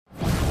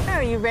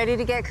Are you ready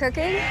to get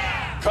cooking?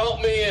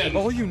 Count me in.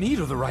 All you need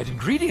are the right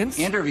ingredients.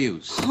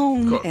 Interviews.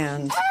 Home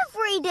and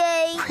every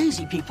day.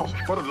 Crazy people.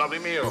 What a lovely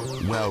meal.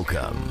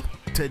 Welcome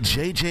to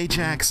J.J.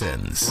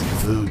 Jackson's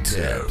Food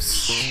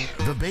Tips.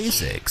 The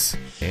basics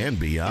and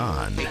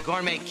beyond. The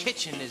gourmet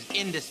kitchen is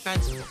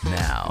indispensable.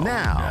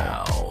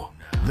 Now,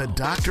 the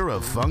Doctor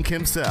of Funk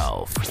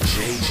himself,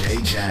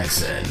 J.J.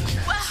 Jackson.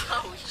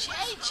 Wow,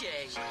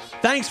 JJ.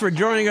 Thanks for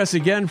joining us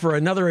again for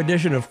another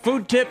edition of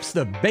Food Tips,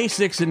 the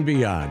Basics and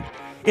Beyond.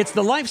 It's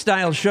the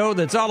lifestyle show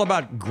that's all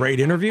about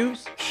great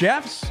interviews,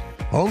 chefs,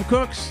 home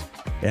cooks,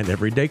 and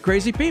everyday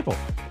crazy people.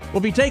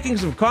 We'll be taking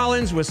some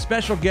call-ins with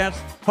special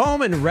guests,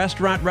 home and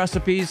restaurant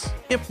recipes,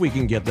 if we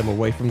can get them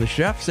away from the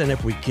chefs, and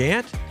if we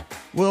can't,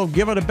 we'll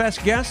give it a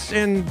best guess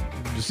and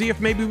see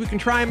if maybe we can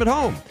try them at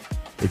home.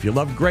 If you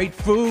love great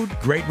food,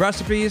 great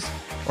recipes,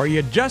 or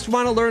you just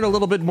want to learn a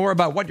little bit more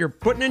about what you're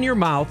putting in your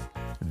mouth,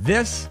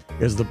 this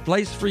is the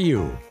place for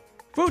you.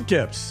 Food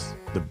Tips,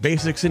 the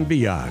Basics and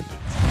Beyond.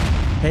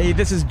 Hey,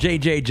 this is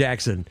J.J.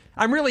 Jackson.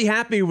 I'm really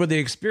happy with the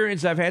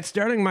experience I've had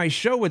starting my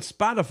show with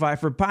Spotify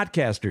for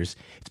podcasters.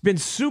 It's been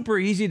super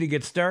easy to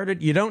get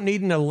started. You don't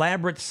need an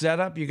elaborate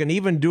setup. You can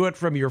even do it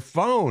from your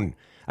phone.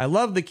 I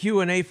love the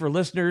Q&A for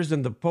listeners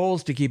and the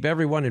polls to keep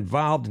everyone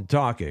involved and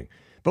talking.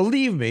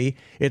 Believe me,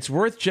 it's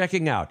worth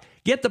checking out.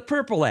 Get the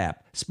Purple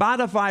app,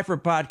 Spotify for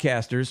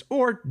podcasters,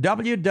 or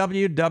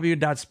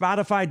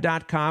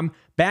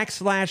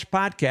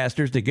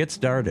www.spotify.com/podcasters to get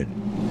started.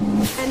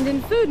 And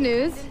in food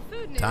news...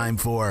 Time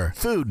for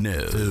Food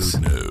News.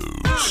 On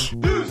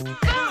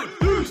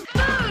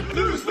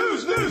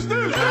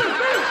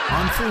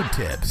Food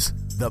Tips,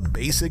 the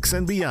Basics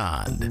and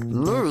Beyond.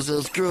 Lose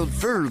is good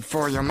food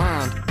for your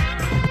mind.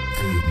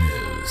 Food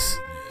News.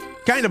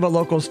 Kind of a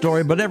local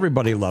story, but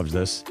everybody loves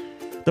this.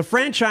 The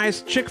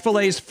franchise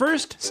Chick-Fil-A's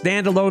first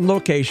standalone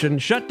location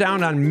shut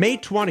down on May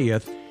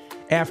 20th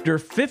after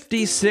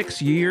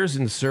 56 years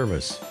in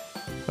service.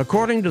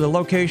 According to the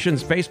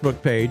location's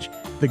Facebook page,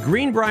 the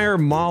Greenbrier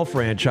Mall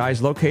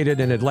franchise located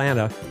in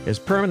Atlanta is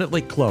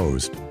permanently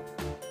closed.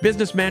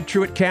 Businessman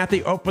Truett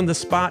Cathy opened the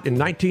spot in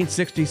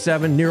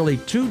 1967, nearly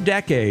 2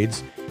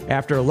 decades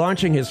after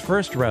launching his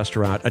first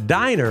restaurant, a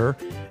diner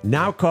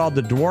now called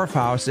the Dwarf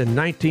House, in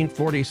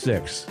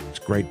 1946. It's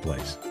a great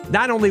place.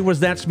 Not only was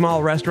that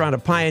small restaurant a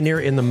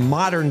pioneer in the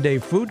modern-day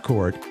food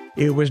court,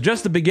 it was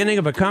just the beginning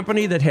of a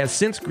company that has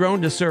since grown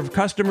to serve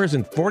customers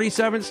in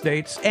 47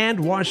 states and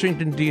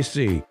Washington,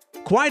 D.C.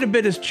 Quite a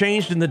bit has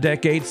changed in the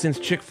decades since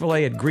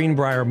Chick-fil-A at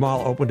Greenbrier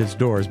Mall opened its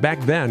doors.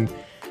 Back then,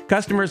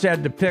 customers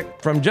had to pick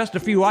from just a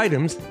few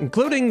items,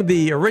 including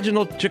the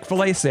original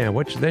Chick-fil-A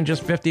sandwich, then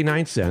just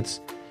 59 cents,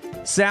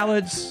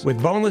 salads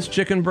with boneless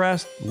chicken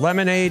breast,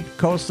 lemonade,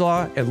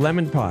 coleslaw, and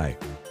lemon pie.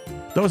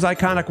 Those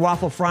iconic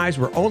waffle fries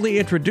were only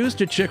introduced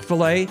to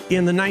Chick-fil-A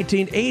in the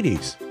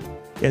 1980s.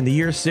 In the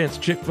years since,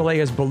 Chick-fil-A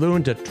has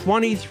ballooned to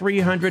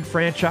 2,300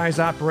 franchise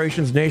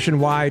operations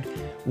nationwide.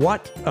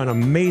 What an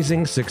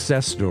amazing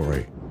success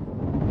story.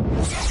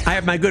 I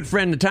have my good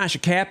friend Natasha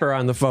Capper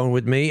on the phone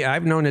with me.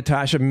 I've known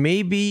Natasha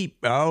maybe,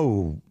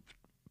 about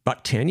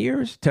 10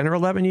 years, 10 or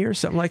 11 years,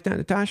 something like that,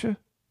 Natasha?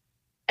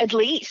 At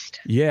least.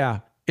 Yeah,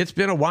 it's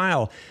been a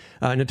while.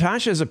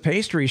 Natasha is a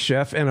pastry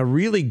chef and a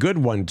really good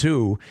one,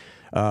 too.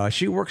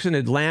 She works in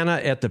Atlanta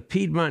at the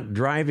Piedmont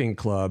Driving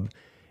Club.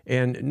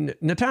 And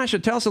Natasha,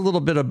 tell us a little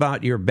bit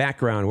about your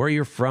background, where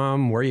you're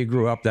from, where you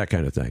grew up, that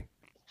kind of thing.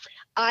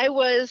 I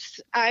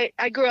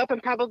grew up in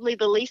probably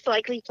the least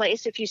likely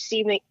place if you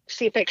see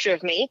a picture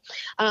of me.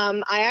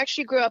 I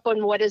actually grew up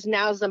in what is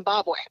now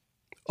Zimbabwe.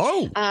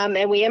 Oh.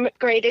 And we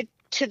immigrated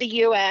to the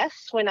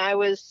U.S. when I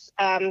was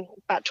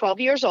about 12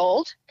 years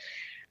old.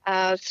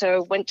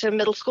 So went to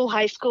middle school,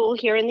 high school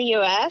here in the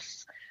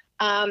U.S.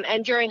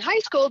 And during high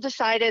school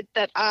decided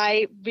that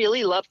I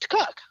really loved to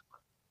cook.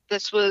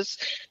 This was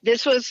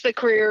the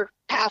career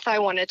path I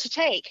wanted to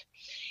take.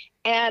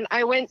 And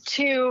I went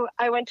to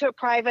a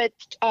private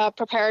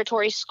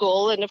preparatory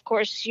school, and of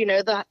course, you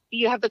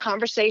have the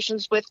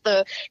conversations with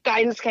the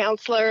guidance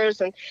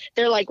counselors, and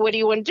they're like, "What do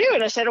you want to do?"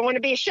 And I said, "I want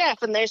to be a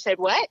chef." And they said,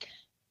 "What?"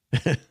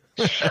 They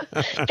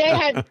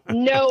had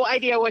no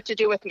idea what to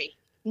do with me,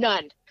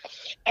 none.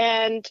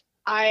 And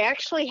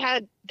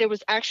there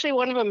was actually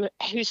one of them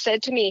who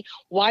said to me,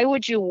 "Why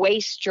would you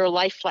waste your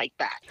life like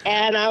that?"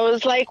 And I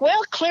was like,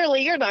 "Well,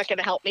 clearly you're not going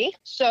to help me."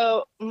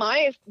 So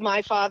my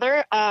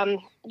father,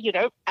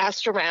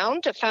 asked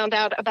around, found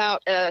out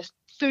about a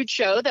food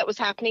show that was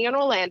happening in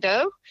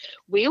Orlando.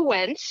 We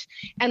went,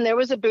 and there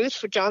was a booth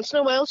for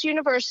Johnson & Wales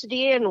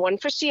University and one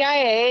for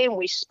CIA, and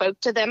we spoke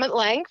to them at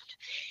length.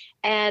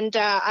 And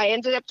I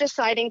ended up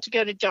deciding to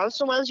go to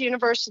Johnson & Wales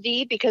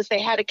University because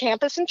they had a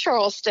campus in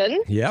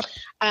Charleston. Yep.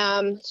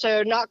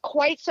 So not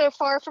quite so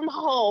far from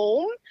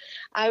home.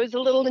 I was a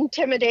little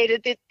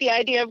intimidated at the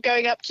idea of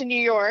going up to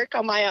New York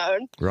on my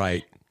own.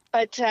 Right.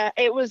 But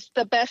it was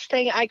the best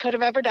thing I could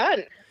have ever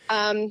done.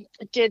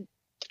 Did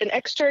an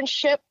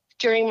externship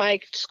during my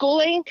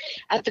schooling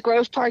at the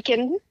Grove Park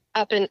Inn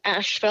up in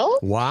Asheville.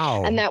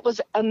 Wow. And that was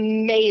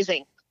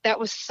amazing. That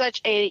was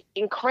such an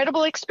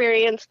incredible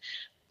experience.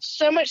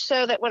 So much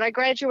so that when I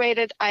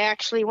graduated, I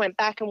actually went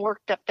back and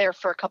worked up there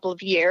for a couple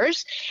of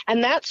years.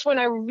 And that's when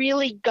I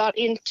really got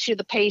into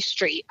the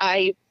pastry.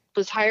 I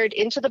was hired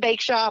into the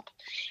bake shop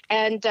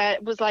and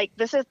was like,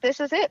 this is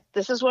it.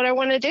 This is what I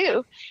want to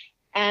do.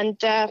 And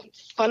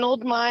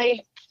funneled my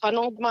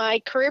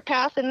career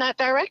path in that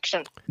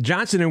direction.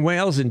 Johnson &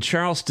 Wales in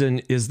Charleston,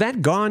 is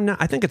that gone now?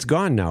 I think it's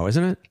gone now,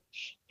 isn't it?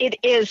 It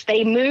is.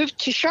 They moved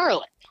to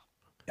Charlotte.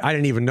 I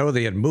didn't even know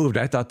they had moved.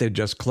 I thought they'd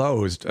just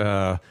closed.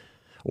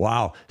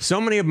 Wow.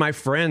 So many of my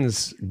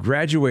friends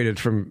graduated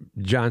from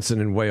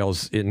Johnson &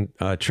 Wales in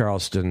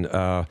Charleston.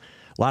 A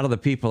lot of the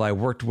people I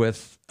worked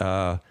with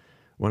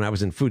when I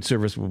was in food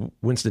service,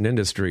 Winston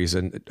Industries,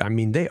 and I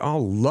mean, they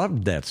all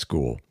loved that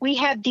school. We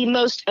had the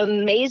most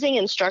amazing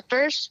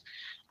instructors.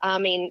 I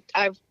mean,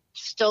 I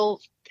still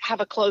have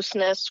a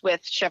closeness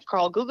with Chef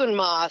Carl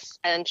Guggenmoss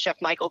and Chef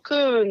Michael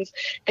Coons.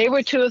 They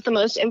were two of the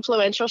most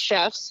influential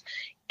chefs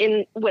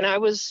when I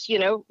was,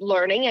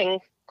 learning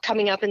and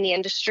coming up in the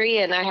industry,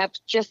 and I have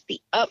just the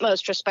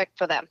utmost respect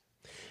for them.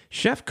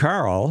 Chef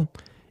Carl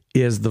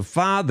is the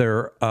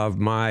father of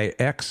my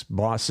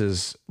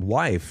ex-boss's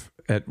wife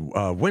at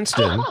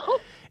Winston.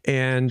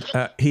 And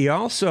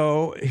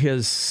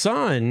his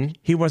son,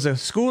 he was a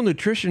school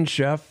nutrition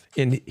chef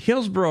in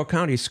Hillsborough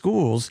County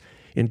Schools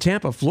in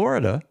Tampa,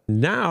 Florida.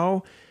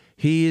 Now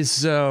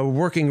he's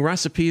working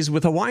recipes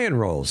with Hawaiian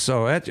rolls.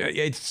 So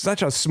it's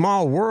such a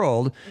small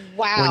world.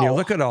 Wow. When you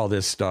look at all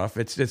this stuff.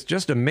 It's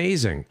just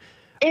amazing.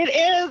 It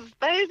is.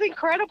 That is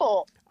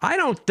incredible. I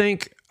don't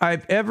think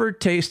I've ever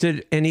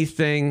tasted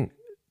anything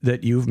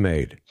that you've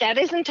made. That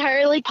is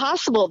entirely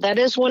possible. That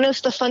is one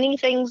of the funny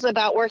things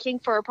about working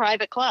for a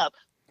private club.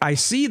 I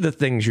see the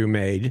things you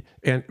made,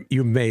 and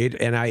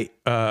I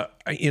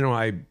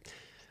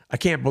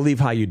can't believe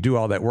how you do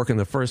all that work in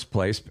the first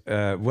place.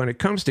 When it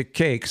comes to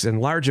cakes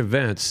and large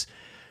events,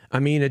 I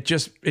mean, it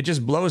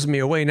just blows me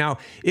away. Now,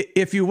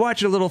 if you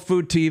watch a little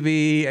food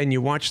TV and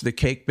you watch the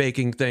cake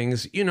baking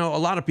things, a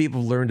lot of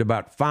people learned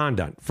about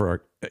fondant,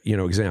 for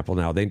example.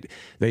 Now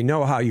they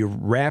know how you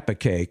wrap a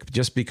cake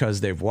just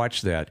because they've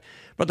watched that.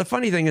 But the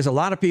funny thing is, a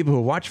lot of people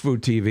who watch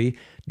food TV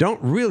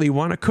don't really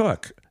want to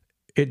cook.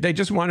 They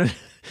just want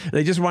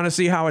to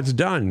see how it's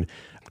done.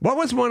 What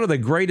was one of the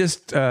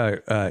greatest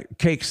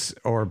cakes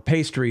or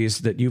pastries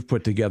that you've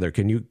put together?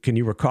 Can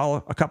you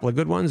recall a couple of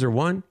good ones or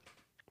one?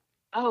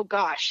 Oh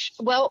gosh.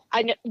 Well,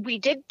 we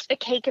did a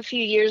cake a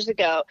few years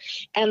ago,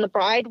 and the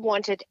bride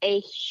wanted a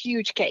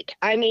huge cake.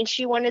 I mean,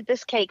 she wanted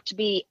this cake to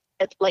be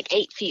like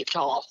 8 feet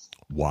tall.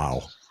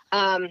 Wow.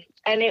 And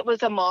it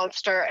was a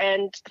monster.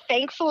 And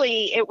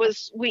thankfully, it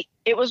was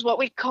what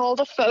we called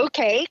a faux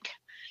cake.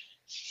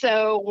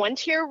 So 1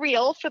 tier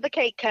real for the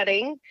cake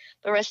cutting,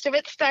 the rest of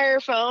it's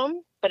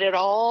styrofoam, but it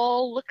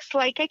all looks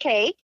like a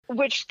cake,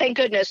 which thank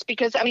goodness,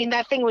 because I mean,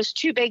 that thing was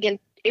too big and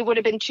it would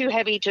have been too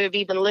heavy to have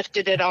even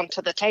lifted it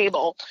onto the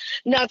table.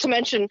 Not to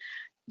mention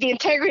the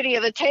integrity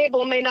of the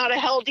table may not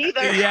have held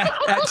either. Yeah,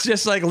 that's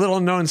just like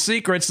little known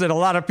secrets that a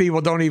lot of people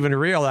don't even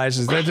realize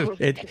is that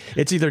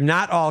it's either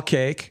not all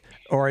cake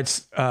or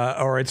it's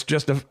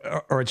just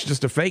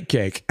a fake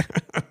cake.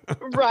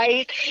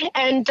 Right.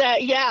 And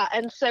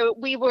and so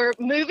we were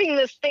moving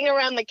this thing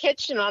around the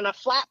kitchen on a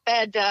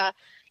flatbed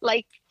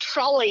like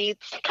trolley.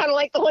 It's kind of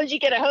like the ones you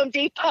get at Home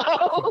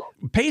Depot.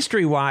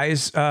 Pastry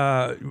wise,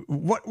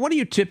 what do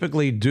you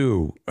typically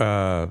do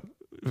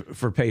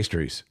for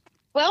pastries?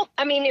 Well,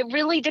 I mean, it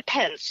really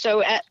depends.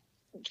 So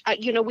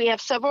we have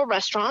several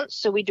restaurants,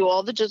 so we do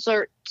all the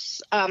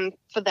desserts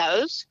for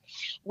those.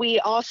 We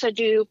also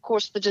do, of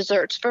course, the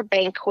desserts for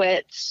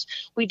banquets.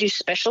 We do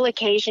special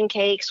occasion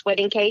cakes,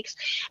 wedding cakes.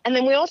 And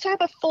then we also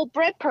have a full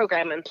bread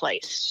program in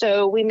place.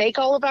 So we make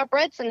all of our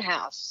breads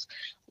in-house.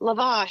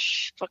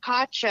 Lavash,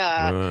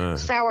 focaccia,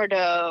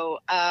 sourdough,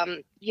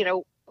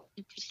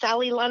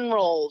 Sally Lunn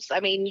rolls. I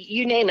mean,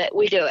 you name it,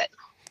 we do it.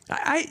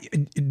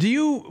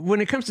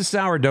 When it comes to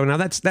sourdough, now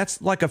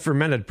that's like a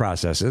fermented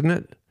process, isn't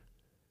it?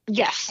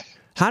 Yes.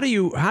 How do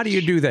you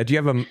do that? Do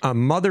you have a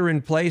mother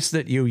in place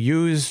that you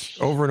use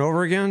over and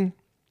over again?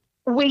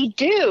 We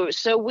do.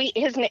 So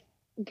his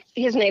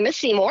name is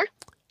Seymour.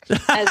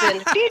 As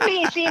in, feed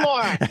me,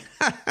 Seymour.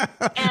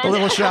 A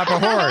little shop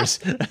of horrors.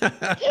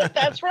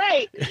 That's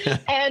right.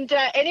 And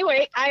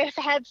anyway, I've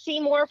had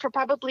Seymour for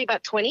probably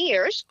about 20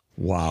 years.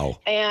 Wow.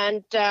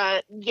 And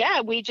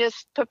we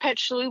just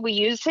we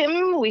use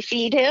him, we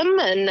feed him,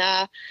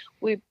 and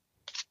we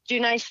do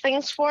nice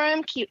things for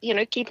him. Keep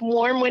him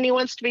warm when he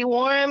wants to be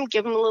warm.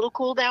 Give him a little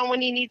cool down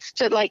when he needs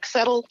to like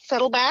settle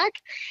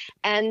back.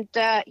 And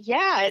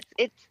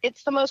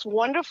it's the most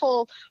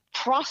wonderful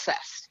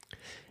process.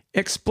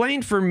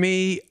 Explain for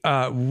me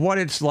what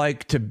it's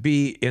like to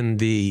be in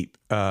the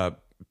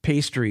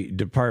pastry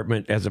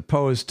department as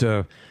opposed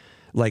to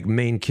like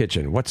main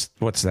kitchen. What's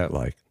that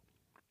like?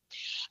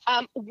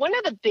 One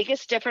of the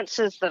biggest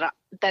differences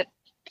that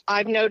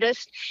I've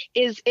noticed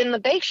is in the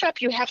bake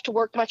shop, you have to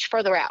work much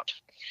further out.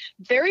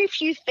 Very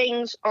few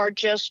things are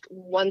just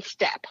one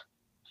step.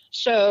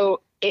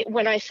 So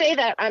when I say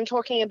that, I'm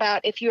talking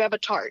about if you have a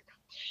tart.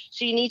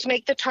 So you need to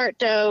make the tart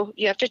dough.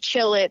 You have to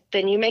chill it.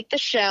 Then you make the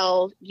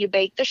shell. You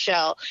bake the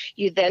shell.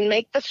 You then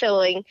make the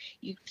filling.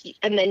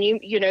 And then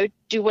you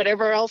do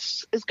whatever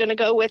else is going to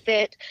go with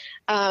it.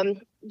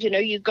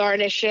 You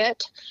garnish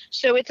it.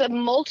 So it's a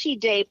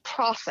multi-day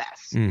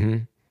process.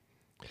 Mm-hmm.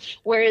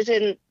 Whereas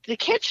in the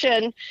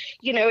kitchen,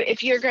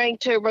 if you're going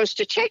to roast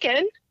a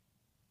chicken,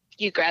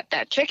 you grab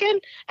that chicken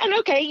and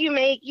you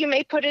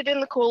may put it in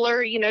the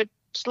cooler,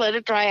 just let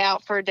it dry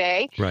out for a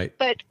day. Right.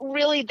 But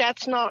really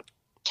that's not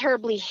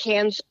terribly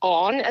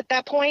hands-on at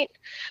that point.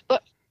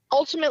 But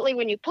ultimately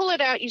when you pull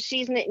it out, you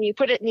season it and you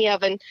put it in the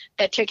oven,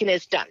 that chicken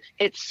is done.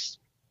 It's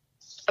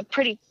a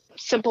pretty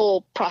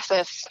simple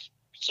process,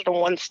 sort of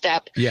one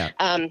step. Yeah.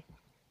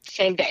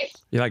 Same day.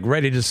 You're like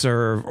ready to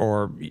serve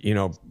or,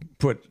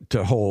 put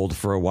to hold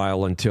for a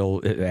while until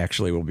it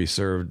actually will be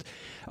served.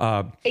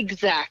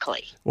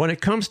 Exactly. When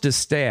it comes to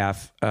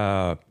staff,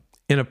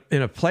 in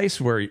a place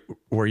where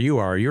you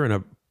are, you're in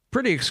a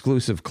pretty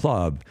exclusive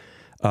club.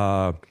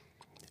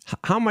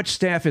 How much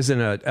staff is in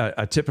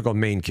a typical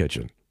main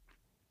kitchen?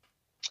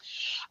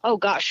 Oh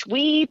gosh,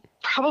 we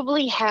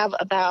probably have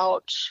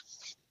about,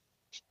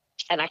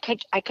 and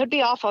I could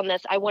be off on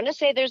this. I want to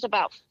say there's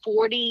about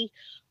 40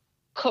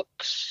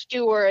 cooks,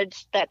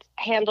 stewards that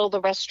handle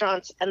the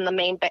restaurants and the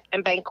main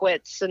and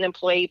banquets and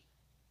employee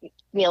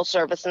meal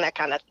service and that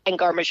kind of, and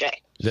garde.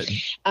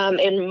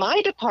 In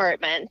my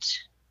department,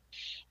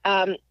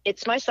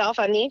 it's myself.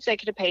 I'm the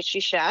executive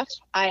pastry chef.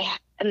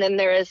 And then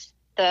there is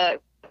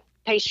the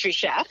pastry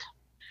chef.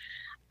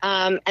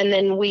 And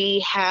then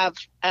we have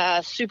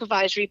a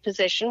supervisory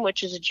position,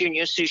 which is a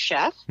junior sous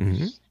chef.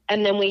 Mm-hmm.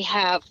 And then we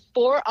have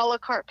 4 a la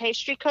carte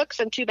pastry cooks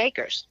and 2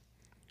 bakers.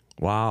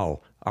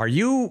 Wow.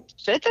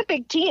 So it's a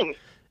big team.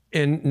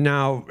 And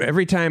now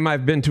every time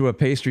I've been to a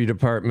pastry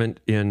department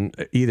in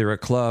either a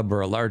club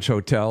or a large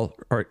hotel,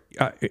 or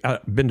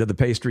I've been to the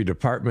pastry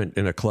department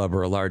in a club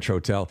or a large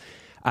hotel,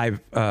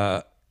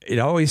 it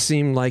always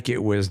seemed like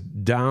it was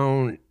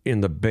down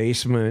in the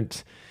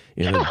basement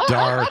in a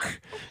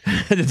dark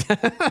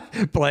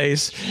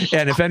place.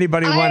 And if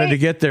anybody wanted to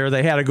get there,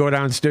 they had to go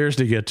downstairs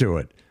to get to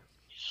it.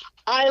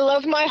 I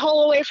love my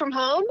hole away from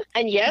home.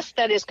 And yes,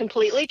 that is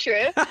completely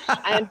true.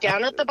 I am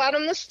down at the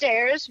bottom of the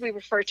stairs. We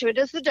refer to it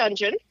as the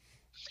dungeon.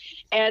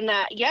 And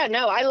I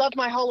love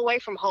my hole away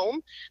from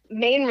home.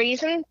 Main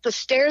reason, the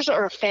stairs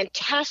are a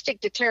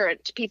fantastic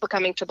deterrent to people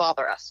coming to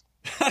bother us.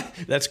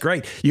 That's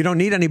great. You don't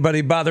need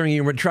anybody bothering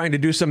you when trying to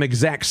do some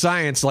exact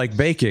science like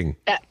baking.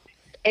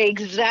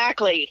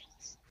 Exactly.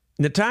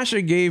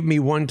 Natasha gave me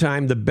one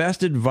time the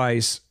best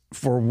advice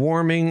for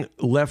warming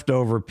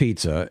leftover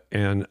pizza,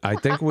 and I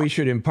think we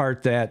should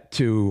impart that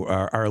to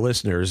our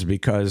listeners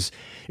because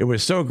it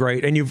was so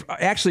great. And you've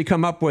actually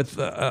come up with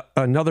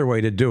another way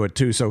to do it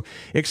too. So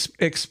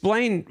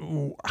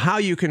explain how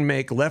you can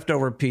make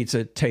leftover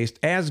pizza taste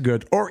as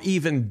good or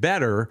even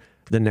better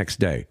the next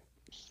day.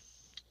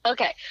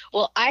 Okay.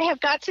 Well, I have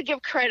got to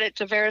give credit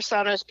to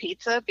Verasano's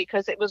Pizza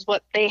because it was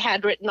what they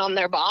had written on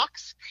their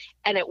box,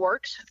 and it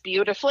works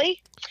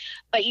beautifully.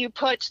 But you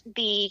put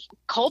the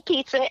cold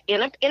pizza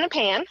in a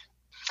pan,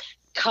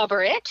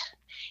 cover it,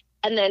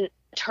 and then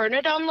turn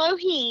it on low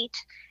heat,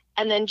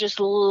 and then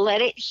just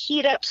let it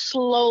heat up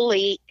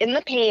slowly in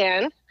the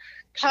pan,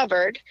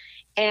 covered.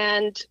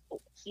 And,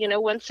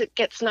 once it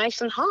gets nice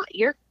and hot,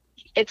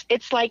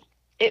 it's like,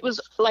 it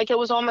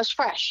was almost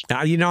fresh.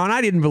 Now, and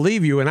I didn't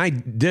believe you, and I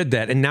did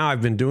that, and now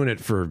I've been doing it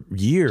for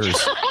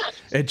years.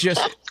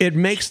 It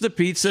makes the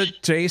pizza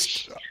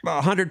taste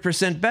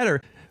 100%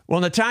 better. Well,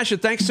 Natasha,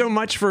 thanks so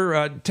much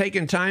for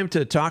taking time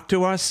to talk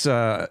to us.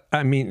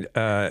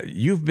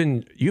 You've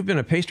been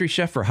a pastry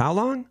chef for how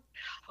long?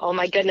 Oh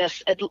my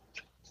goodness, at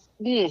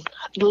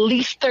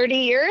least 30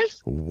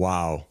 years.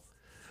 Wow.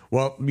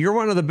 Well, you're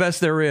one of the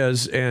best there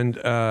is, and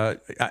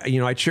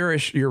I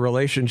cherish your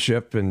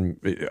relationship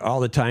and all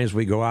the times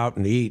we go out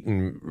and eat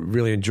and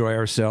really enjoy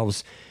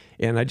ourselves.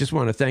 And I just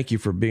want to thank you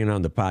for being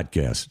on the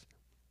podcast.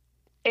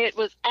 It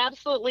was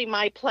absolutely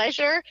my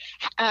pleasure.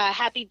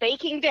 Happy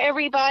baking to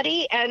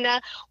everybody, and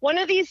one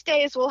of these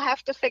days we'll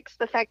have to fix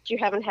the fact you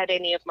haven't had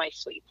any of my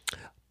sweets.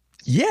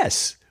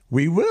 Yes,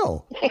 we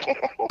will.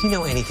 Do you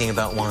know anything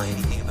about wine?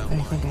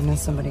 I think I know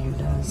somebody who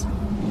does.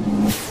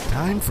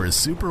 Time for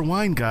Super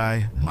Wine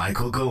Guy,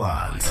 Michael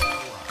Gallant.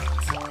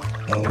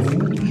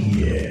 Oh,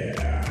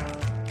 yeah.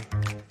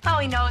 Oh,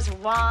 he knows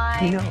wine.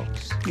 He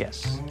knows.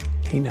 Yes,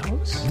 he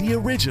knows. The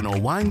original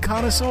wine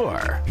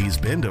connoisseur. He's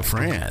been to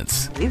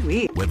France.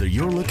 Whether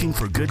you're looking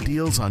for good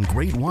deals on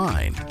great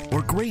wine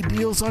or great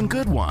deals on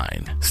good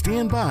wine,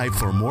 stand by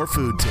for more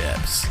food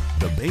tips,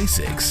 the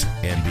basics,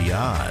 and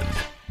beyond.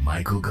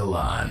 Michael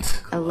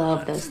Gallant. I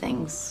love those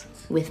things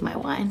with my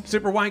wine.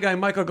 Super Wine Guy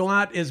Michael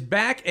Gallant is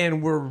back,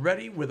 and we're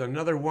ready with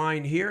another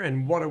wine here.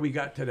 And what do we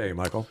got today,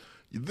 Michael?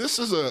 This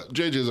is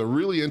a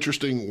really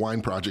interesting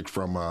wine project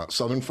from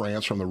southern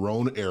France, from the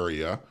Rhone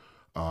area,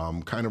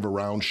 kind of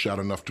around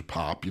Châteauneuf du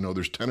Pape.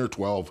 There's 10 or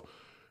 12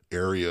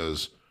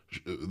 areas.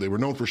 They were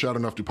known for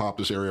Châteauneuf du Pape,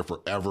 this area,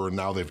 forever, and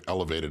now they've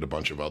elevated a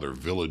bunch of other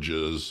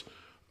villages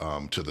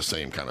to the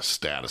same kind of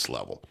status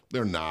level.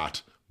 They're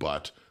not,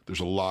 but there's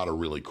a lot of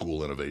really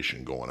cool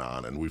innovation going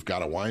on. And we've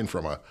got a wine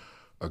from a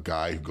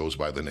guy who goes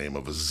by the name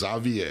of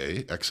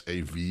Xavier,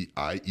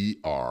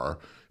 Xavier,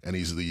 and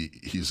he's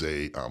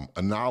a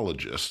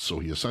enologist. So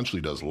he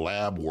essentially does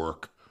lab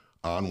work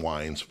on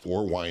wines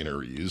for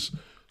wineries,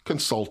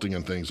 consulting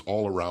and things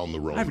all around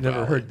the Rhone I've Valley.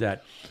 never heard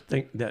that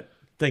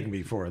thing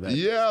before.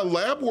 Yeah,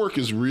 lab work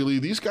is really,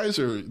 these guys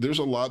are, there's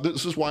a lot,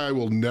 this is why I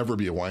will never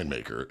be a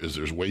winemaker, is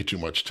there's way too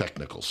much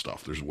technical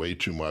stuff. There's way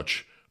too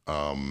much,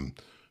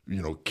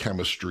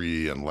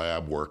 chemistry and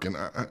lab work. And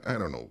I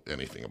don't know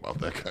anything about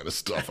that kind of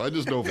stuff. I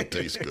just know if it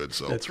tastes good.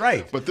 So That's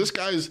right. But this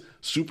guy's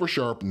super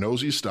sharp,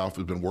 knows his stuff,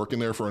 has been working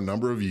there for a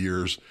number of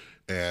years,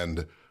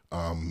 and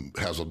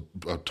has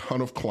a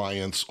ton of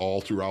clients all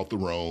throughout the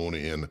Rhone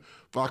in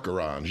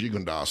Vacheron,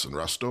 Gigondas, and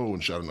Rasteau,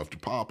 and Chateauneuf du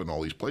Pape, and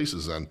all these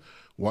places. And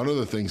one of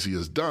the things he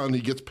has done,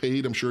 he gets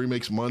paid, I'm sure he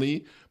makes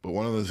money, but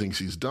one of the things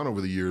he's done over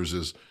the years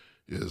is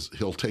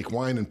he'll take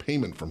wine in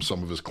payment from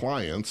some of his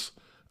clients,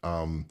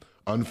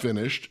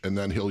 unfinished, and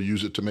then he'll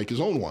use it to make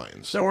his own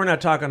wines. So we're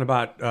not talking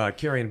about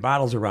carrying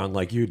bottles around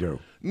like you do.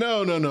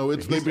 No.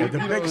 It's the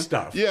big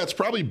stuff. Yeah, it's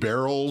probably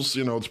barrels.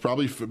 It's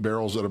probably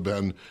barrels that have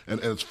been. And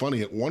it's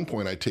funny. At one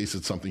point, I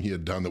tasted something he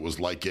had done that was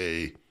like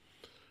a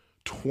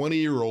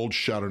 20-year-old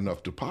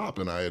Chateauneuf du Pape,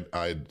 and I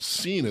had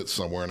seen it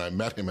somewhere, and I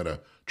met him at a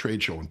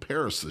trade show in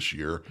Paris this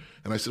year,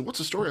 and I said, "What's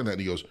the story on that?"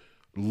 And he goes,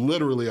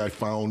 "Literally, I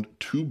found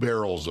 2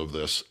 barrels of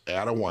this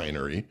at a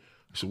winery."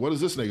 I said, "What is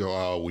this?" And they go,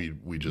 "Oh,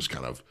 we just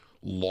kind of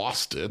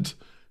lost it,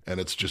 and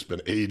it's just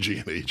been aging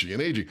and aging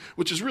and aging,"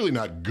 which is really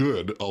not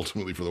good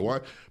ultimately for the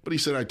wine. But he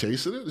said, "I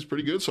tasted it; it's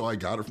pretty good." So I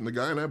got it from the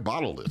guy, and I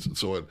bottled it. And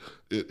so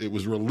it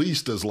was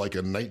released as like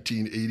a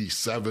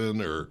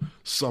 1987 or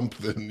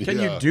something. Can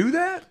you do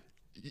that?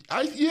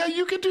 Yeah,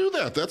 you could do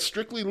that. That's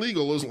strictly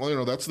legal.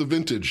 That's the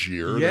vintage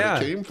year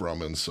that it came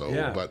from, and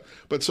so.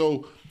 But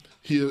so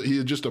he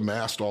had just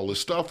amassed all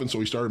this stuff, and so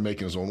he started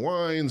making his own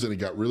wines, and he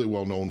got really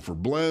well known for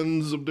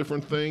blends of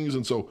different things.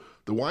 And so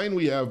the wine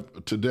we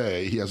have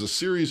today, he has a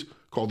series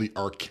called the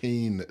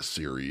Arcane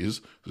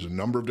series. There's a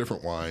number of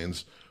different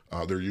wines.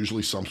 They're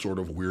usually some sort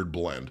of weird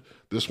blend.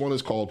 This one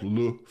is called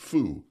Le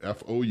Fou,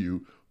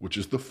 F-O-U, which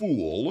is the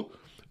Fool,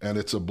 and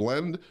it's a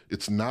blend.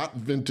 It's not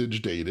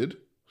vintage dated.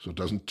 So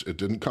it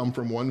didn't come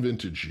from one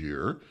vintage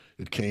year.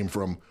 It came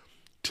from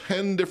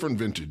 10 different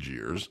vintage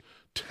years,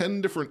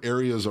 10 different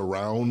areas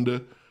around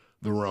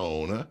the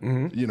Rhone.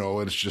 And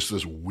it's just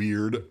this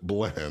weird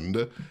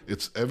blend.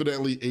 It's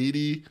evidently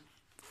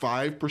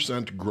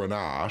 85%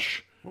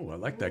 Grenache. Oh, I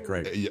like that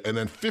grape. And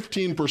then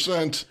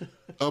 15%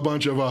 a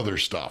bunch of other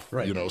stuff.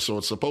 Right. So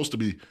it's supposed to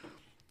be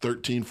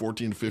 13,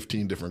 14,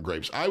 15 different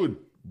grapes. I would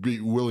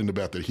be willing to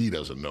bet that he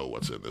doesn't know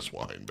what's in this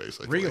wine,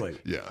 basically. Really?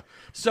 Yeah.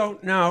 So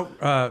now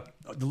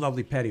the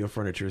lovely patio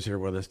furniture is here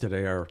with us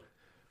today, our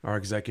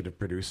executive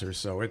producer.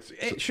 So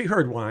she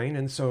heard wine,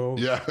 and so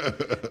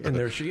and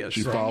there she is.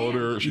 She followed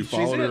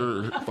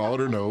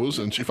her nose,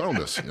 and she found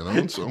us.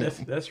 So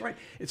that's right.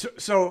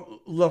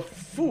 So Le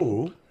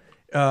Fou,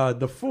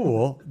 the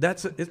Fool.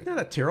 Isn't that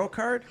a tarot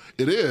card?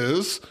 It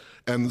is,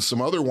 and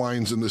some other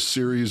wines in this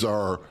series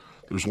are.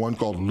 There's one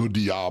called Le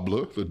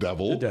Diable, the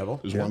devil.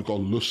 There's one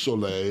called Le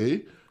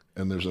Soleil,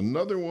 and there's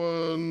another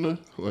one,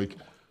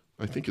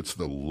 I think it's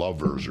the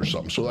Lovers or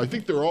something. So I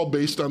think they're all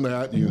based on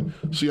that. You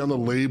see on the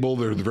label,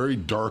 they're very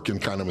dark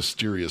and kind of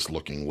mysterious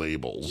looking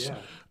labels. Yeah.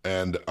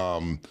 And,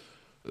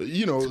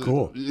 it's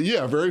cool.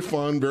 Yeah, very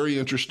fun, very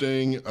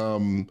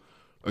interesting.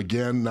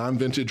 Again,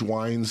 non-vintage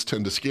wines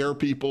tend to scare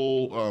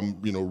people.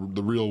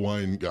 The real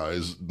wine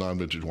guys,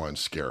 non-vintage wines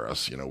scare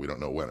us. We don't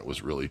know when it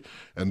was really.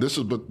 And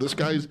but this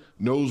guy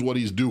knows what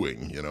he's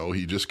doing.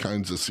 He just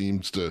kind of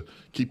seems to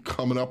keep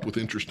coming up with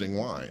interesting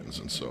wines.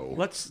 And so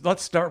let's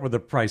start with the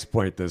price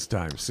point this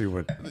time. See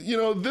what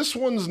this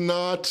one's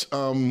not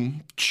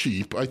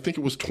cheap. I think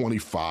it was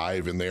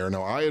 $25 in there.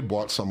 Now I had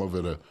bought some of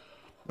it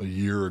a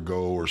year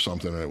ago or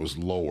something, and it was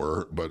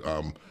lower, but.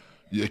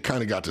 It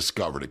kind of got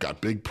discovered. It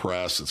got big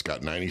press. It's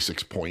got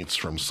 96 points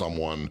from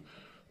someone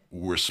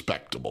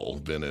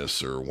respectable,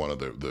 Vinous, or one of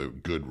the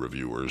good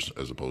reviewers,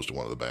 as opposed to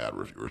one of the bad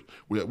reviewers.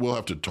 We'll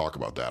have to talk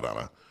about that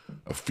on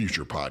a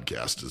future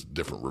podcast, as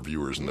different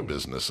reviewers in the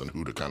business and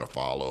who to kind of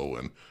follow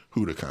and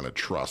who to kind of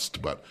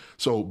trust. But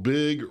so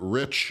big,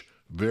 rich,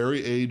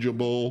 very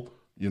ageable,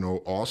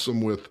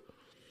 awesome with,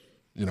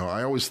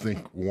 I always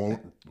think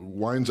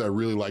wines I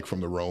really like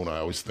from the Rhone, I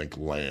always think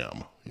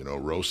lamb.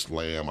 Roast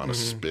lamb on a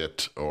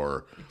spit,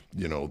 or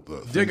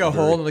dig a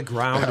hole in the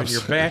ground in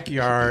your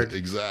backyard.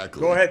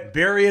 Exactly. Go ahead,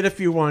 bury it if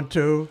you want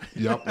to.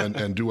 Yep,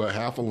 and do a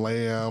half a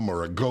lamb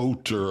or a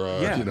goat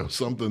or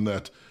something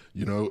that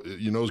is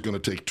going to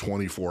take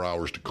 24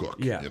 hours to cook.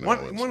 Yeah,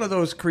 one of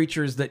those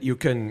creatures that you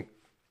can.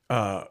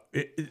 That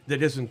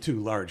isn't too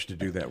large to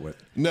do that with.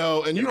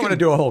 No, and you don't want to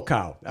do a whole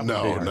cow.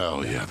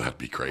 Yeah, that'd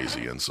be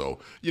crazy. And so,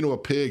 a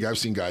pig. I've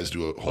seen guys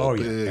do a whole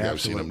pig. Yeah,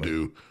 I've seen them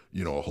do,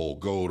 a whole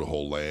goat, a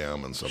whole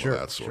lamb, and some of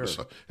that sort of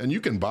stuff. And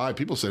you can buy.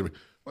 People say,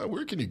 "Well,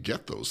 where can you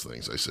get those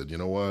things?" I said, "You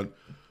know what?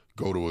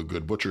 Go to a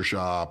good butcher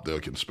shop. They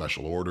can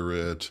special order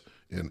it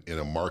in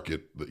a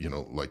market that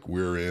like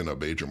we're in, a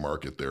major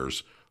market.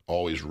 There's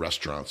always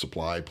restaurant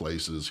supply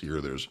places. Here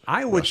there's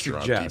I would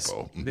Restaurant suggest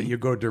Depot. that you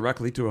go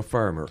directly to a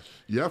farmer.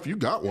 Yeah, if you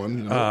got one.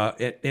 You know.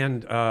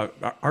 And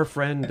our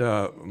friend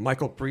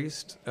Michael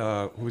Priest,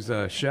 who's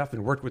a chef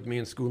and worked with me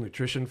in school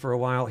nutrition for a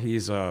while,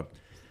 he's a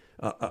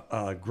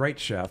great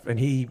chef, and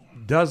he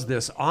does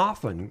this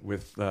often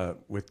with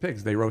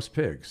pigs. They roast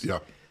pigs. Yeah.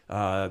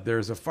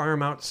 There's a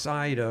farm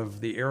outside of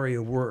the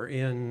area we're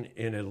in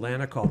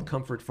Atlanta called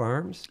Comfort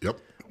Farms. Yep.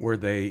 Where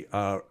they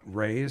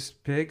raise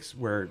pigs,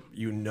 where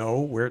you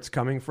know where it's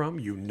coming from,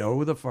 you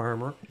know the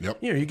farmer. Yep.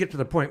 You know, you get to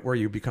the point where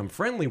you become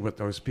friendly with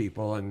those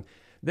people, and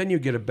then you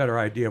get a better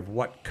idea of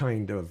what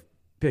kind of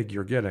pig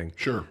you're getting.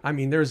 Sure. I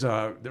mean, there's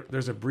a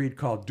breed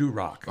called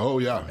Duroc. Oh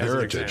yeah, as an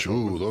heritage.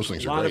 example. Ooh, those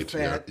things A are lot great. of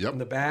fat Yeah. Yep. in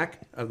the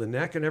back of the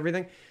neck and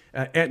everything.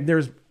 And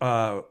there's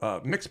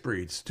mixed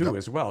breeds too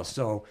as well.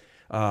 So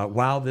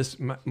while this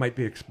might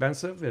be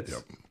expensive,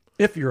 it's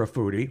if you're a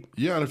foodie.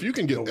 Yeah, and if you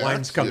can get the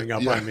wine's coming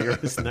up on me,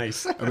 it's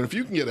nice. I mean, if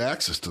you can get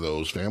access to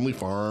those family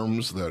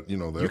farms, that's you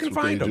what can they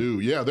find them. do.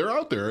 Yeah, they're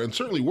out there, and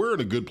certainly we're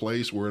in a good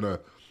place. We're in a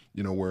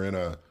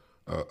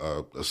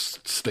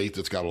state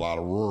that's got a lot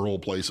of rural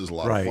places, a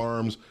lot of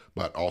farms,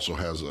 but also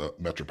has a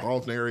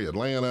metropolitan area,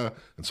 Atlanta,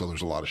 and so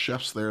there's a lot of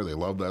chefs there. They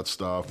love that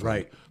stuff.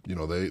 Right.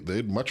 And,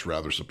 they'd much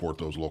rather support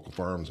those local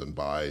farms and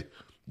buy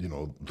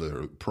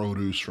their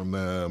produce from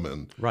them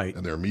and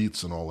their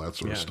meats and all that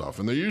sort of stuff.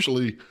 And they're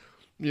usually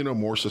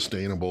more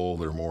sustainable.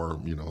 They're more,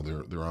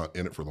 they're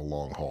in it for the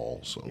long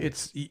haul. So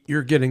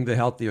you're getting the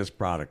healthiest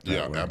product.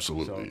 Yeah, way.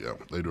 absolutely. So,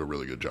 they do a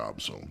really good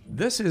job. So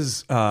this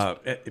is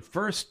at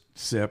first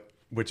sip,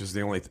 which is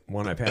the only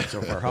one I've had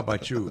so far. How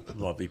about you,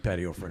 lovely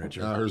patio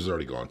furniture? Hers is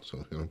already gone.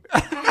 So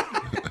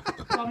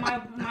Well,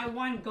 my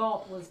one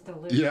gulp was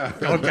delicious. Yeah.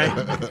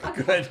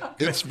 Okay. Good.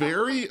 It's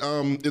very.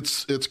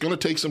 It's going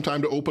to take some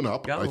time to open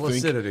up. Got a little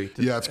acidity.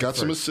 It's got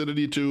some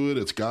acidity to it.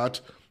 It's got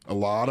a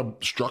lot of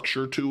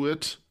structure to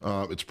it.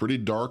 It's pretty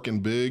dark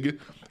and big.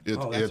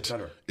 That's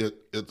better.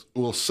 It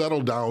will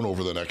settle down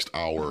over the next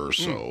hour or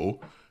so.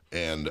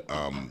 And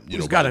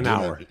Who's got an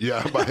hour?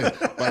 Yeah,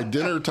 by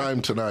dinner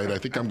time tonight, I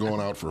think I'm going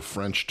out for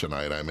French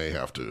tonight. I may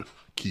have to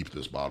keep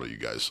this bottle, you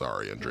guys.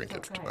 Sorry, and drink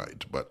it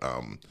tonight. But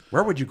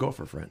where would you go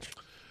for French?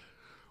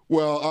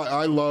 Well,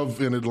 I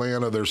love in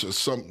Atlanta. There's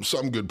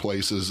some good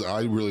places.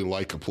 I really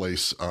like a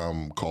place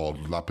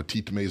called La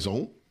Petite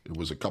Maison. It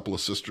was a couple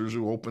of sisters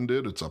who opened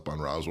it. It's up on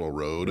Roswell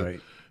Road. Right.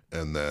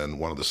 And then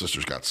one of the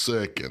sisters got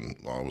sick, and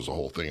it was a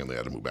whole thing, and they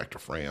had to move back to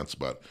France.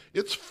 But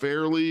it's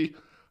fairly,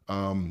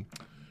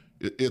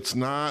 it's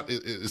not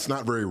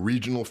very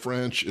regional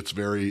French.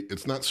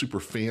 It's not super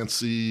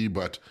fancy,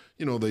 but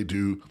they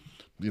do,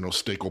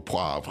 steak au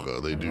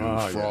poivre. They do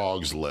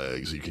frog's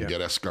legs. You can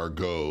get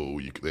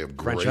escargot. They have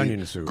French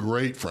onion soup.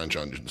 Great French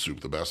onion soup,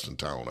 the best in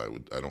town.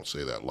 I don't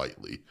say that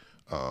lightly.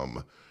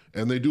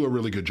 And they do a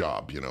really good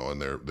job,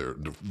 and they're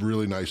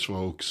really nice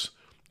folks.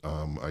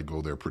 I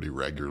go there pretty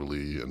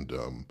regularly, and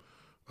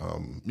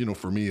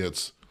for me,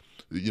 it's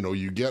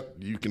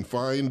you can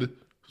find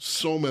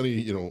so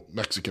many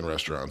Mexican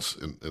restaurants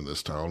in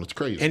this town. It's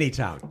crazy. Any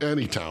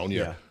town,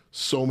 yeah.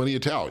 So many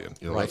Italian.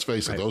 Let's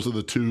face it, those are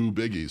the two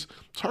biggies.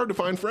 It's hard to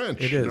find French.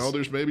 It is.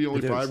 There's maybe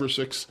only 5 or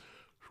 6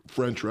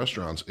 French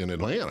restaurants in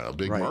Atlanta, a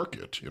big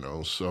market.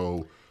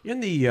 So in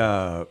the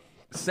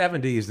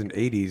 70s and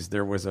 80s,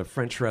 there was a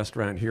French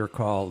restaurant here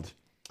called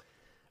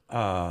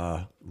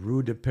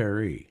Rue de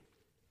Paris.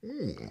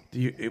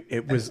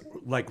 It was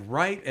like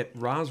right at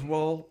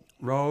Roswell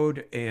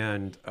Road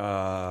and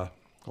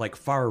like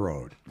Far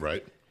Road.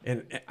 Right.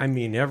 And I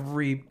mean,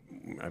 every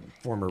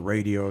former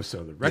radio,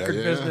 so the record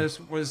business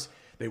was,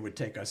 they would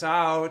take us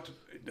out.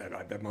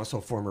 I'm also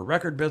a former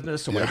record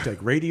business, so I'd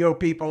take radio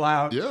people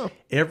out. Yeah.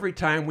 Every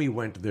time we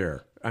went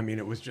there, I mean,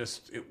 it was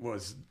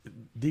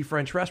the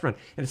French restaurant.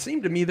 And it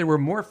seemed to me there were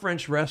more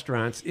French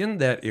restaurants in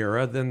that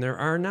era than there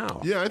are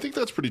now. Yeah, I think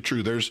that's pretty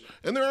true. There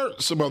are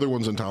some other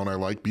ones in town I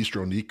like.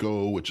 Bistro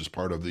Nico, which is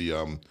part of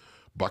the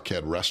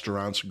Buckhead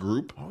Restaurants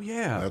group. Oh,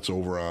 yeah. That's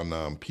over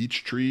on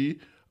Peachtree.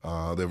 They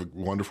have a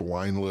wonderful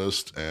wine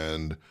list,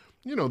 and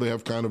they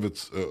have kind of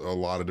a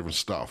lot of different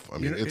stuff. I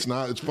mean, it's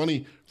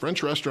funny.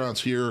 French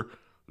restaurants here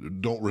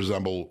don't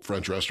resemble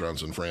French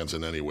restaurants in France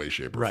in any way,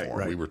 shape, or form.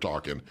 Right. We were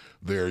talking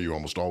there. You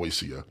almost always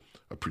see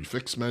a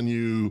prefix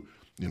menu.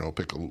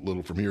 Pick a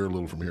little from here, a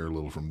little from here, a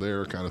little from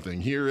there, kind of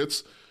thing. Here,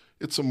 it's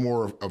a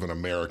more of an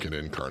American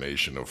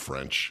incarnation of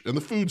French, and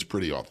the food's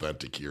pretty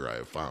authentic here. I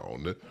have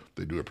found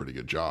they do a pretty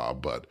good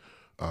job, but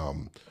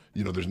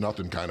there's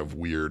nothing kind of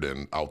weird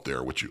and out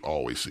there which you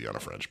always see on a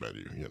French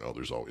menu.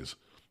 There's always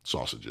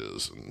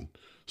sausages and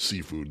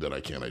seafood that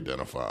I can't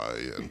identify,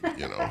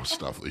 and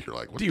stuff that you're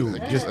like, what do you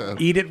just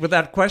that? Eat it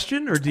without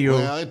question, or do you?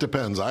 Well, it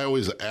depends. I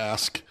always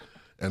ask.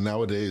 And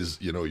nowadays,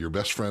 your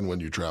best friend when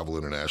you travel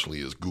internationally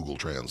is Google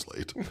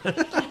Translate.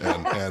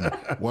 and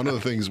one of the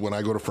things when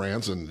I go to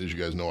France, and as you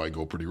guys know, I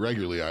go pretty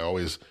regularly, I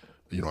always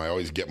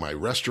get my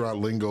restaurant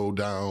lingo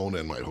down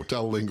and my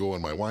hotel lingo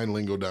and my wine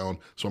lingo down.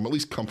 So I'm at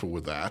least comfortable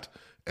with that.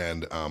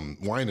 And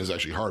wine is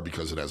actually hard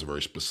because it has a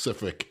very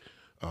specific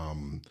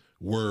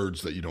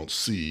words that you don't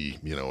see,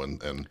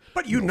 and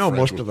But you know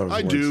French most of those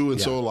I words. do, and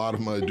Yeah. so a lot of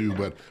them I do,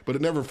 but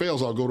it never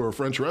fails. I'll go to a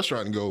French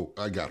restaurant and go,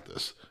 I got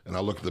this. And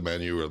I'll look at the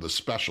menu or the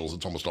specials.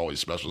 It's almost always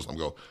specials. I'm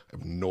go, I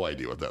have no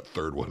idea what that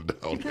third one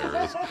down here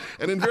is.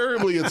 And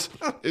invariably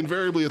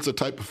it's a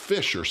type of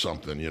fish or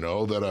something,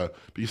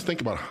 because think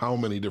about how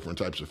many different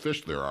types of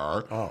fish there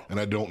are, and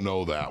I don't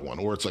know that one.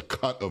 Or it's a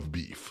cut of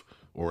beef.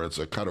 Or it's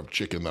a cut of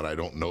chicken that I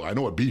don't know. I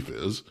know what beef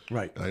is.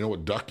 Right. And I know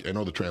what duck, I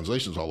know the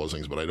translations, all those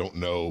things, but I don't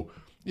know,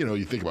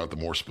 you think about the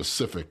more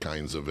specific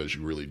kinds of as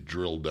you really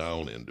drill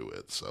down into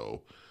it.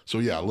 So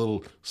yeah, a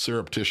little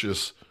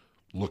surreptitious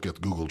look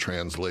at Google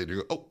Translate. You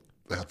go, oh,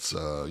 that's,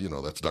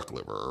 that's duck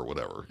liver or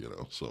whatever,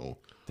 so.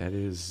 That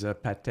is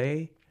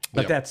pate,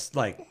 but Yeah. that's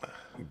like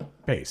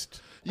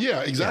paste.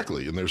 Yeah,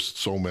 exactly. And there's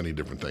so many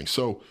different things.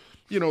 So,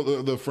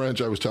 the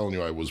French, I was telling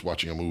you, I was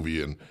watching a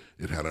movie and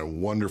it had a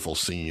wonderful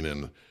scene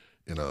in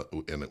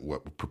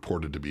what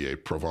purported to be a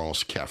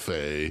Provence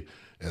cafe,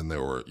 and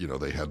there were,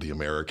 they had the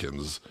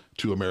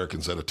two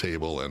Americans at a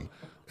table, and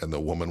the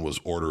woman was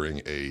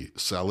ordering a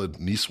salad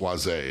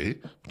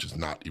niçoise, which is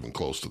not even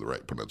close to the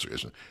right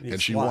pronunciation, and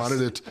she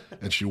wanted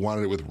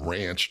it with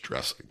ranch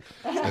dressing,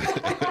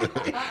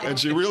 and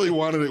she really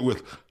wanted it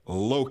with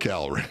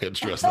local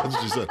ranch dressing. That's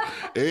what she said,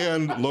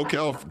 and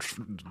local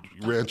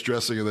ranch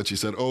dressing, and then she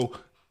said, "Oh,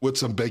 with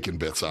some bacon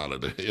bits on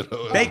it."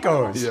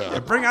 Bacos. Yeah.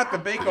 Bring out the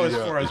bacos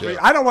for us. Yeah.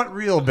 I don't want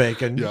real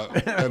bacon. Yeah.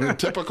 And in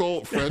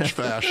typical French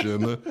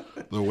fashion,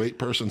 the wait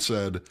person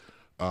said,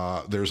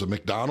 there's a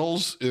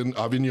McDonald's in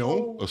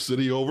Avignon, a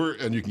city over,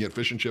 and you can get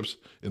fish and chips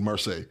in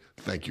Marseille.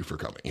 Thank you for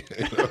coming.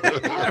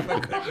 Have a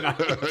good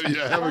night.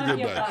 Yeah, have a good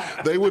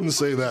night. They wouldn't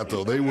say that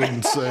though. They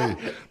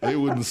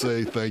wouldn't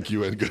say thank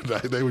you and good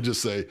night. They would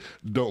just say,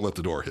 don't let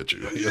the door hit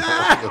you.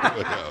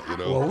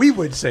 Well, we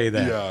would say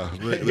that. Yeah.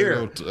 They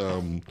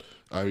don't,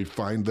 I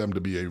find them to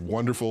be a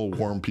wonderful,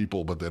 warm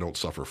people, but they don't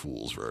suffer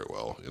fools very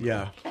well.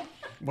 Yeah.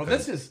 Well,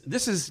 this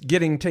is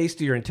getting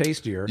tastier and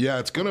tastier. Yeah,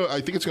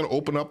 I think it's gonna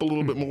open up a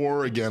little bit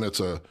more. Again, it's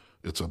a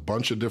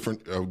bunch of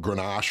different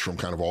Grenache from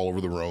kind of all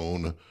over the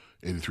Rhone,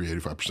 83,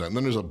 85%. And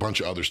then there's a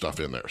bunch of other stuff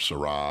in there.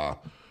 Syrah,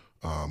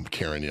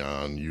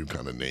 Carignan, you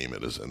kind of name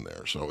it is in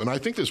there. So, and I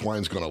think this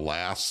wine's gonna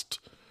last,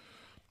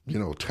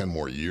 10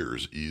 more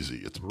years easy.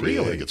 It's big.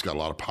 Really? It's got a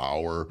lot of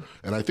power,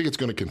 and I think it's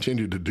going to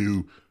continue to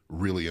do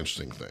really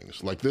interesting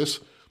things like this.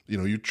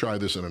 You try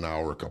this in an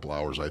hour, a couple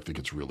hours, I think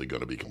it's really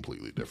going to be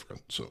completely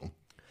different. So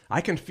I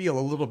can feel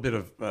a little bit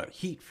of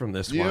heat from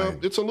this yeah, wine.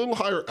 it's a little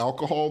higher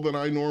alcohol than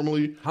I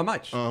normally. How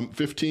much?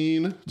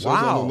 15. It says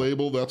Wow. on the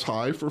label. That's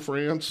high for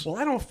France. Well,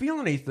 I don't feel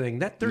anything.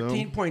 That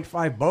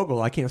 13.5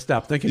 Bogle, I can't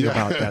stop thinking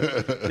about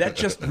that. That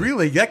just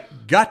really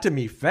got to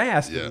me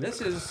fast. Yeah. And this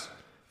is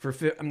for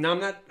now. I'm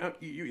not.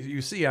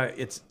 You see,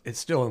 it's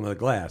still in the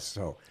glass.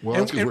 So Well,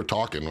 that's because we're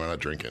talking. We're not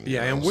drinking.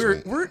 Yeah, and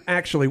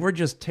we're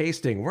just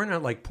tasting. We're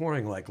not like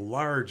pouring like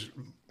large,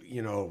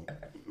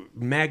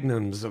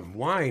 magnums of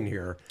wine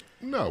here.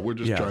 No, we're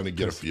just trying to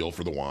get a feel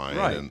for the wine.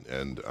 Right.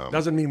 And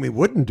doesn't mean we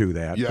wouldn't do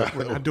that. yeah, But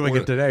we're not doing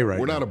it today, right?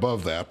 We're now. not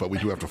above that, but we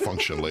do have to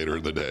function later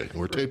in the day.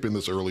 We're taping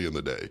this early in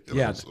the day.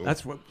 Yeah, so.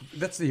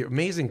 that's the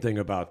amazing thing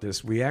about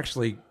this. We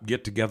actually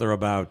get together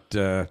about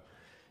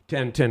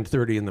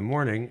 10:30 in the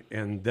morning,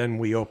 and then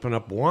we open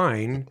up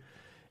wine,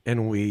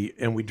 and we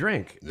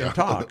drink and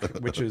talk,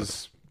 which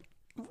is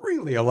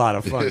really a lot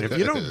of fun. If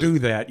you don't do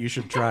that, you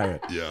should try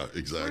it. Yeah,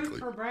 exactly.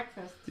 For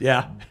breakfast.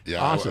 Yeah,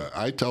 Yeah, awesome.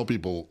 I tell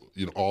people,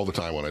 all the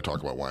time when I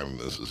talk about wine,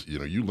 this is,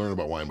 you learn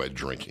about wine by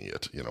drinking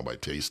it, by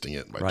tasting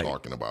it, by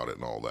talking about it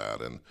and all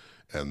that.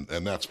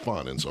 And that's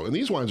fun. And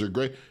these wines are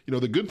great.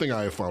 The good thing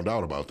I have found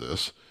out about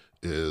this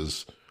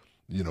is,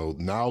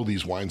 now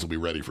these wines will be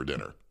ready for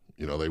dinner.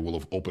 They will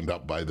have opened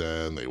up by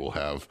then. They will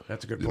have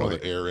That's a good point.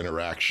 The air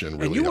interaction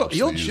really and helps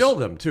you'll these. chill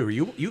them too.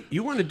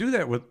 You want to do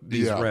that with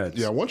these reds.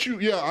 Yeah,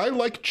 I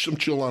like some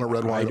chill on a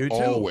red wine do too.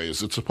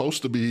 always. It's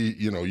supposed to be,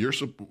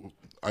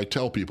 I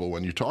tell people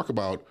when you talk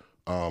about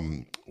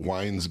red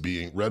wines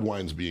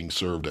being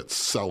served at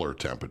cellar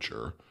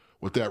temperature,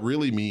 what that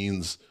really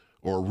means,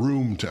 or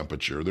room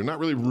temperature. They're not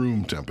really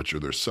room temperature,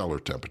 they're cellar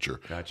temperature.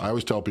 Gotcha. I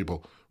always tell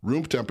people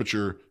room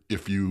temperature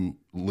if you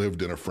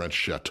lived in a French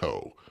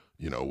chateau,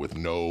 with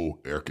no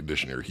air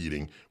conditioning or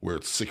heating, where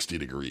it's 60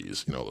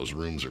 degrees. Those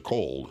rooms are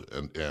cold,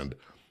 and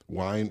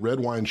red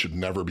wine should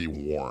never be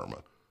warm.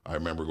 I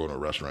remember going to a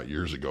restaurant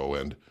years ago,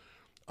 and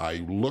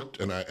I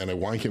looked, and a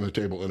wine came to the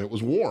table, and it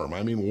was warm.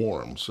 I mean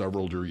warm,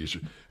 several degrees.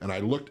 And I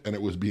looked, and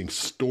it was being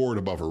stored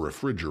above a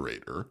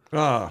refrigerator.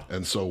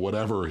 And so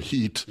whatever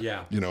heat,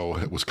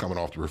 it was coming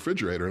off the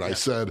refrigerator. And I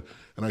said,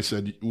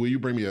 will you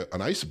bring me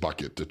an ice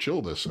bucket to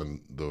chill this?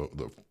 And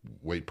the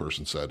wait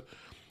person said,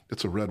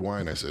 it's a red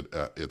wine. I said,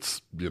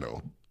 it's,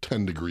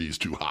 10 degrees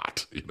too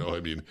hot.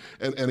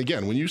 And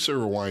again, when you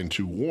serve a wine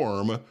too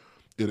warm,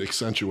 it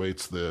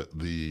accentuates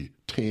the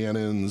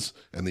tannins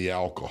and the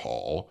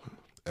alcohol.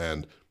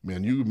 And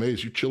man, you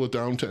chill it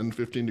down 10,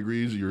 15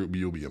 degrees, you'll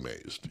be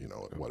amazed,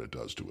 at what it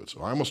does to it.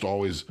 So I almost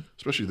always,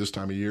 especially this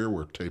time of year,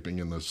 we're taping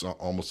in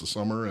almost the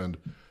summer,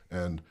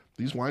 and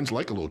these wines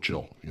like a little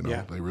chill,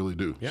 they really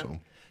do. Yeah.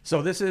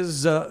 So this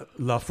is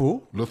La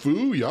Fou. Le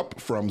Fou, yep,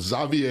 from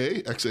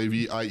Xavier,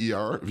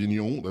 Xavier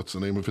Vignon. That's the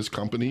name of his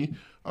company.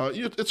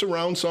 It's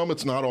around some.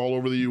 It's not all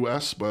over the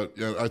U.S., but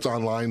it's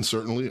online,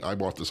 certainly. I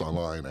bought this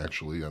online,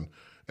 actually,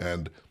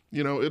 and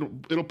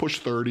it'll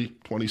push $30,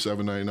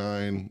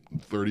 $27.99,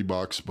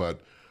 $30,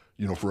 but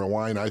for a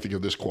wine, I think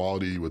of this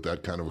quality with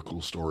that kind of a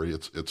cool story,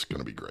 it's going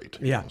to be great.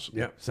 Yeah,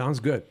 yeah, sounds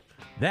good.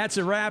 That's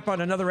a wrap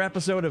on another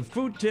episode of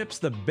Food Tips,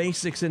 the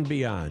Basics and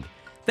Beyond.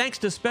 Thanks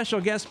to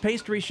special guest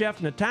pastry chef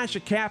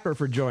Natasha Capper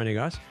for joining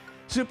us,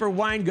 super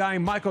wine guy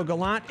Michael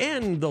Gallant,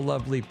 and the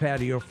lovely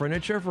patio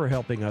furniture for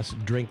helping us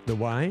drink the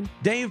wine.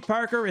 Dave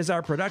Parker is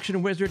our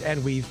production wizard,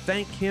 and we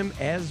thank him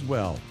as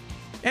well.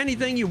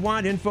 Anything you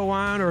want info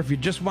on, or if you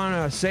just want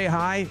to say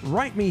hi,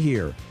 write me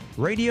here,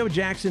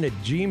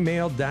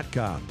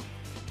 radiojackson@gmail.com.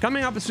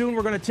 Coming up soon,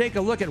 we're going to take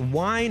a look at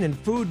wine and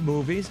food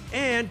movies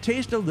and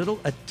taste a little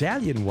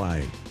Italian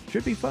wine.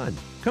 Should be fun.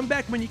 Come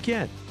back when you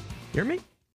can. Hear me?